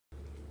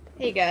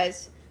Hey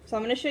guys, so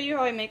I'm going to show you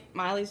how I make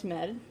MeiLee's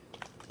med.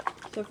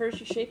 So first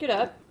you shake it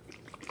up.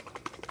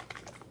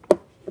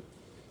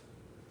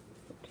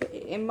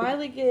 Okay, and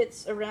MeiLee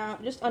gets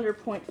around just under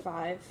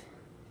 0.5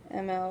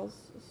 mLs,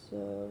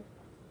 so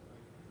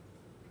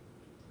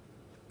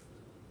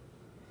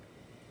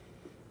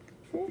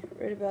okay,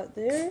 right about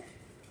there.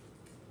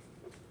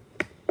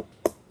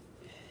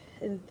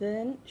 And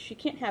then she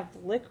can't have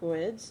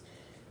liquids,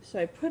 so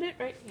I put it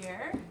right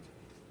here.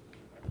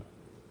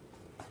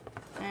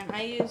 And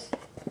I use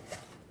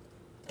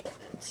a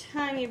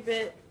tiny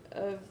bit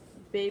of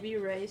baby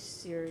rice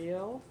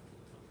cereal.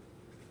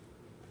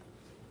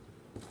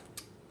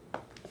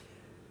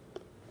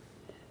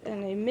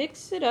 And I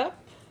mix it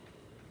up.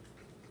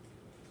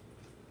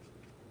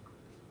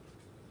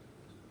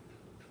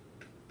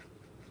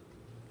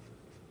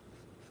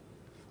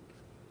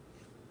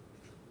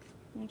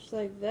 Just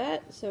like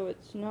that, so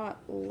it's not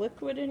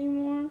liquid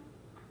anymore.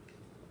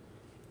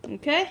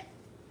 Okay?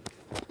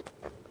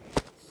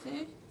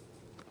 See?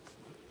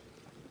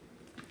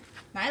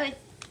 MeiLee.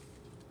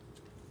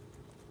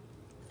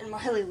 And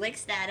MeiLee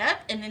licks that up,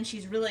 and then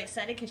she's really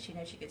excited because she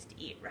knows she gets to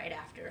eat right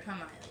after, huh,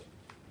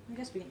 MeiLee? I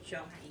guess we can show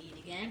them how to eat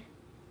again.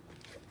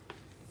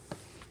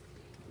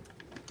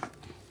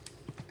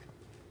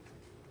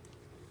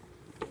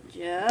 Good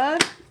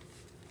job.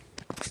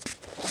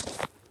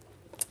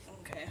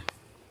 Okay.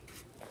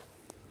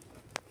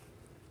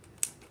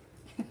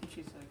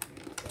 She's so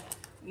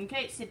cute.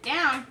 Okay, sit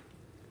down.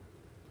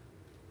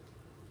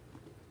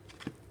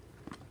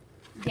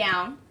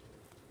 Down.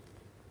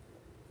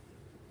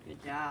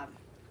 Good job.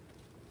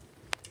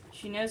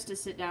 She knows to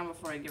sit down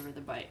before I give her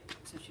the bite,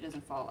 so she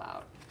doesn't fall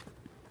out.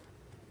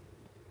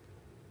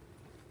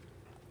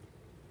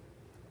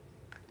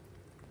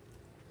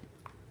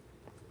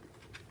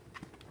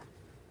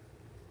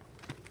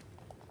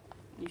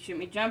 You shouldn't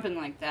be jumping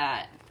like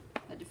that.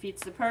 That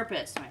defeats the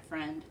purpose, my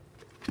friend.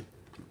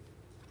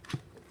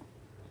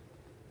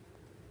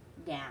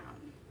 Down.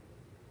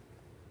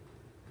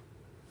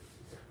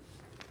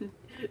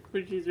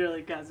 When she's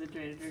really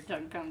concentrated, her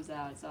tongue comes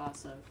out. It's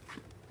awesome.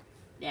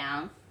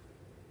 Down.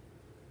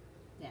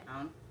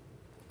 Down.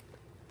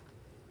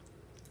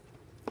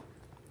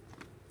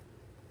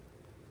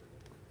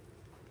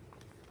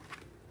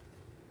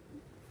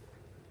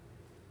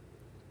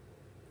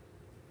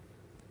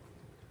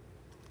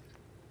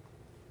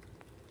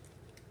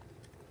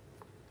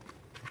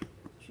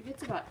 She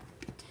gets about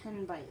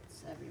 10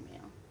 bites every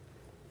meal.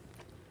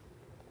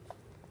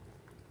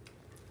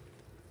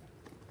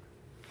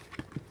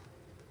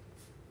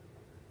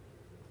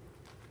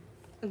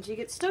 And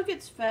she still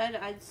gets fed,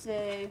 I'd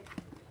say,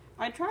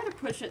 I try to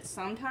push it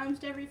sometimes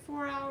to every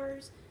 4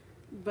 hours,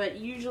 but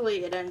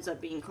usually it ends up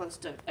being close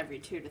to every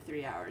 2 to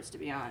 3 hours, to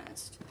be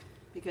honest,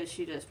 because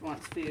she just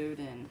wants food,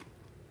 and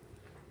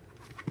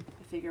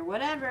I figure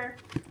whatever,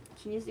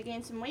 she needs to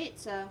gain some weight,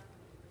 so,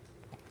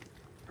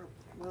 oh,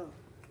 whoa,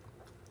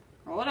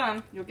 hold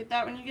on, you'll get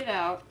that when you get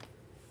out.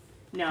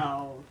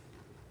 No.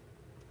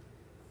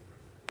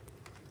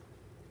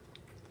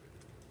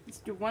 Let's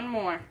do one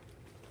more.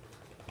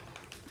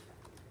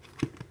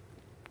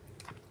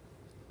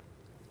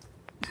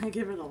 I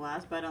give her the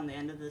last bite on the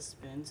end of this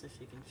spoon so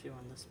she can chew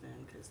on the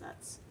spoon, because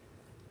that's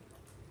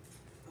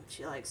what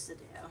she likes to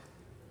do.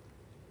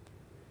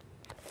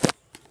 Put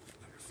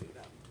her food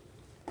up.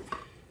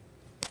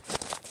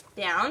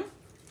 Down.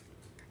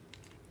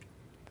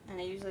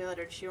 And I usually let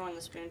her chew on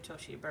the spoon until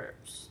she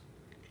burps.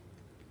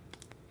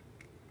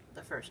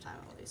 The first time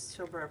at least.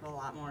 She'll burp a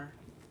lot more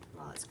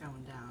while it's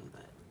going down,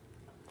 but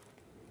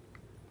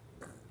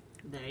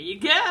there you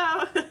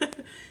go!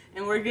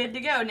 And we're good to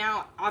go.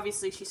 Now,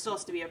 obviously, she still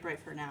has to be upright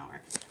for an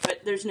hour,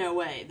 but there's no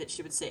way that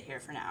she would sit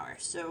here for an hour.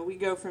 So we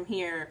go from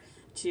here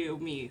to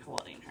me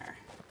holding her.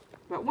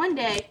 But one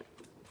day,